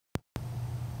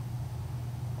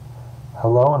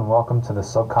Hello and welcome to the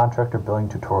Subcontractor Billing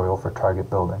tutorial for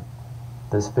Target Building.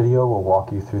 This video will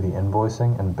walk you through the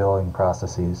invoicing and billing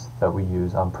processes that we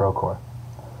use on Procore.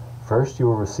 First, you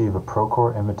will receive a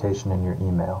Procore invitation in your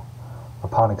email.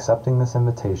 Upon accepting this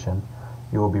invitation,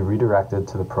 you will be redirected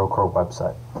to the Procore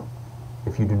website.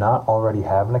 If you do not already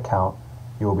have an account,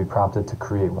 you will be prompted to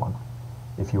create one.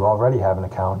 If you already have an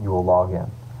account, you will log in.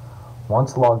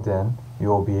 Once logged in, you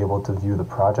will be able to view the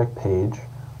project page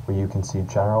where you can see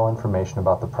general information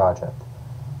about the project.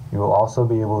 You will also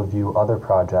be able to view other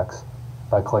projects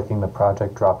by clicking the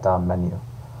Project drop-down menu.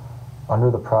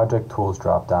 Under the Project Tools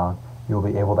drop-down, you will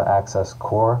be able to access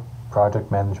Core,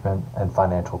 Project Management, and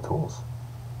Financial Tools.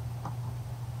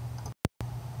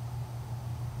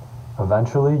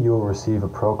 Eventually, you will receive a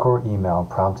Procore email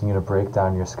prompting you to break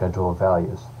down your schedule of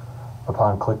values.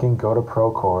 Upon clicking Go to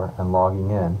Procore and logging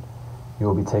in, you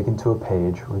will be taken to a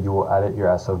page where you will edit your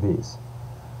SOVs.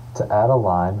 To add a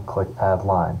line, click Add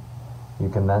Line. You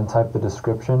can then type the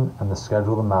description and the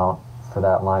scheduled amount for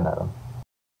that line item.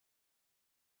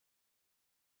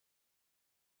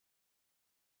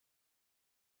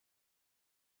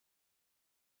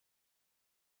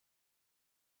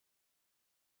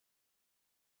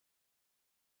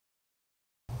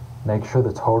 Make sure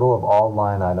the total of all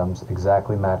line items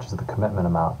exactly matches the commitment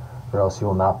amount, or else you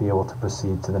will not be able to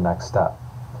proceed to the next step.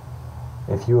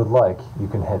 If you would like, you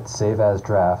can hit Save as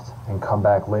Draft and come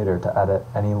back later to edit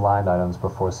any line items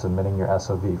before submitting your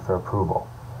SOV for approval.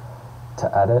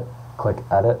 To edit, click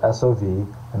Edit SOV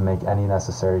and make any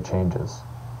necessary changes.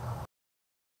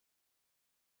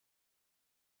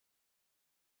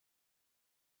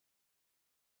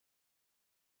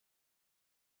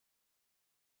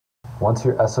 Once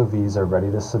your SOVs are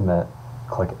ready to submit,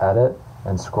 click Edit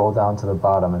and scroll down to the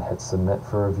bottom and hit Submit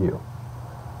for review.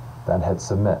 Then hit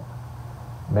Submit.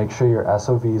 Make sure your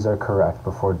SOVs are correct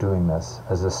before doing this,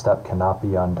 as this step cannot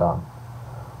be undone.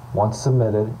 Once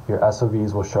submitted, your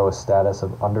SOVs will show a status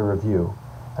of under review,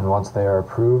 and once they are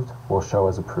approved, will show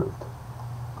as approved.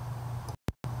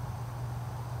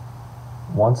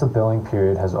 Once a billing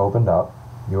period has opened up,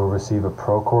 you will receive a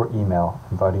Procore email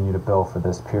inviting you to bill for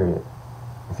this period.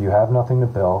 If you have nothing to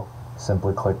bill,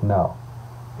 simply click No.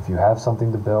 If you have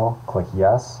something to bill, click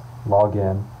Yes, log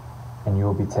in, and you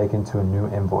will be taken to a new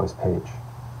invoice page.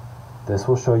 This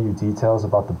will show you details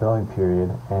about the billing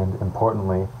period and,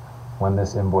 importantly, when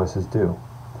this invoice is due.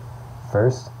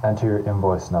 First, enter your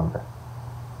invoice number.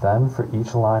 Then, for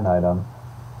each line item,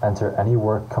 enter any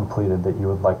work completed that you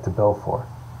would like to bill for.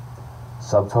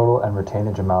 Subtotal and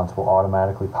retainage amounts will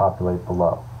automatically populate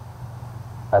below.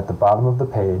 At the bottom of the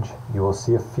page, you will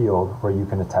see a field where you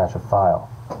can attach a file.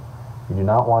 You do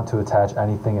not want to attach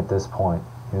anything at this point.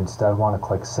 You instead want to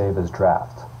click Save as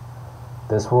Draft.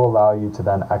 This will allow you to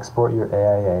then export your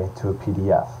AIA to a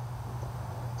PDF.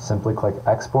 Simply click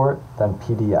Export, then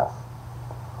PDF.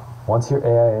 Once your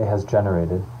AIA has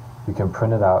generated, you can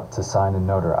print it out to sign and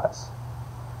notarize.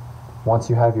 Once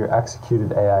you have your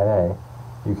executed AIA,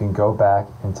 you can go back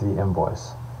into the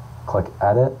invoice. Click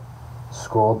Edit,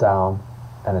 scroll down,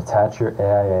 and attach your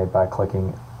AIA by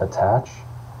clicking Attach,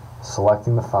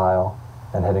 selecting the file,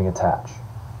 and hitting Attach.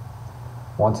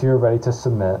 Once you are ready to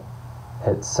submit,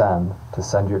 hit Send to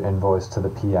send your invoice to the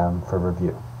PM for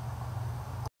review.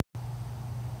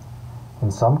 In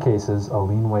some cases, a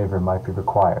lien waiver might be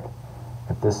required.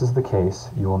 If this is the case,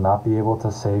 you will not be able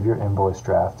to save your invoice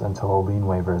draft until a lien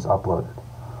waiver is uploaded.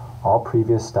 All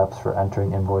previous steps for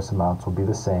entering invoice amounts will be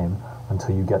the same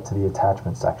until you get to the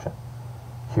attachment section.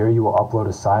 Here you will upload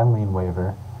a signed lien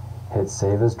waiver, hit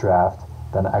Save as Draft,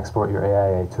 then export your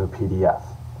AIA to a PDF.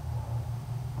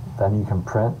 Then you can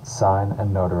print, sign,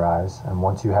 and notarize, and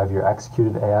once you have your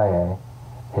executed AIA,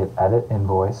 hit Edit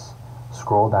Invoice,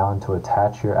 scroll down to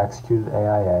attach your executed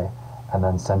AIA, and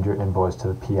then send your invoice to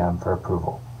the PM for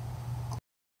approval.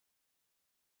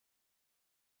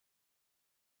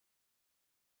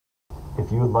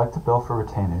 If you would like to bill for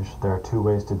retainage, there are two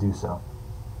ways to do so.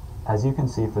 As you can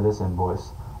see for this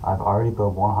invoice, I've already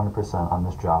billed 100% on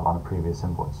this job on a previous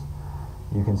invoice.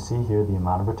 You can see here the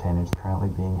amount of retainage currently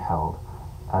being held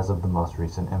as of the most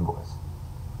recent invoice.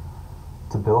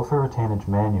 To bill for retainage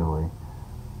manually,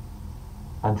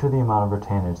 enter the amount of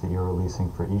retainage that you're releasing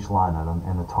for each line item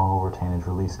in the total retainage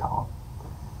release column.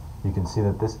 You can see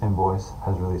that this invoice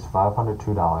has released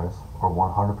 $502, or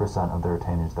 100% of the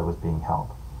retainage that was being held.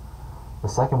 The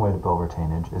second way to bill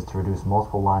retainage is to reduce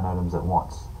multiple line items at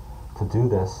once. To do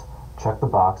this, check the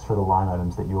box for the line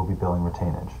items that you will be billing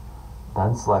retainage.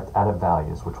 Then select Edit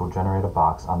Values, which will generate a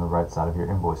box on the right side of your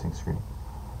invoicing screen.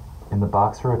 In the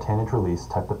box for retainage release,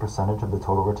 type the percentage of the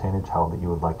total retainage held that you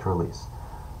would like to release.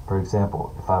 For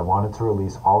example, if I wanted to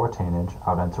release all retainage,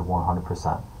 I would enter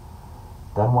 100%.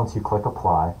 Then once you click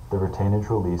apply, the retainage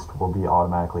released will be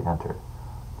automatically entered.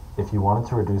 If you wanted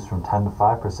to reduce from 10 to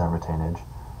 5% retainage,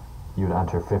 you would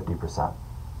enter 50%.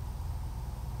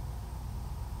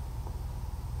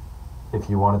 If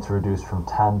you wanted to reduce from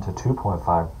 10 to 2.5%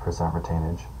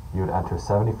 retainage, you would enter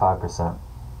 75%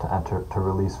 to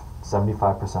release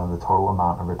 75% of the total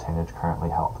amount of retainage currently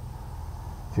held.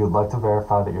 If you would like to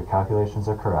verify that your calculations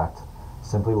are correct,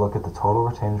 simply look at the total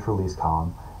retainage release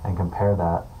column and compare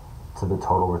that to the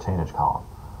total retainage column.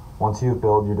 Once you have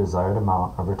billed your desired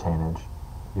amount of retainage,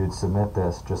 you would submit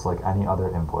this just like any other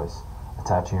invoice,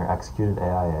 attaching your executed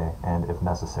AIA and, if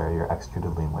necessary, your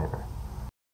executed lien waiver.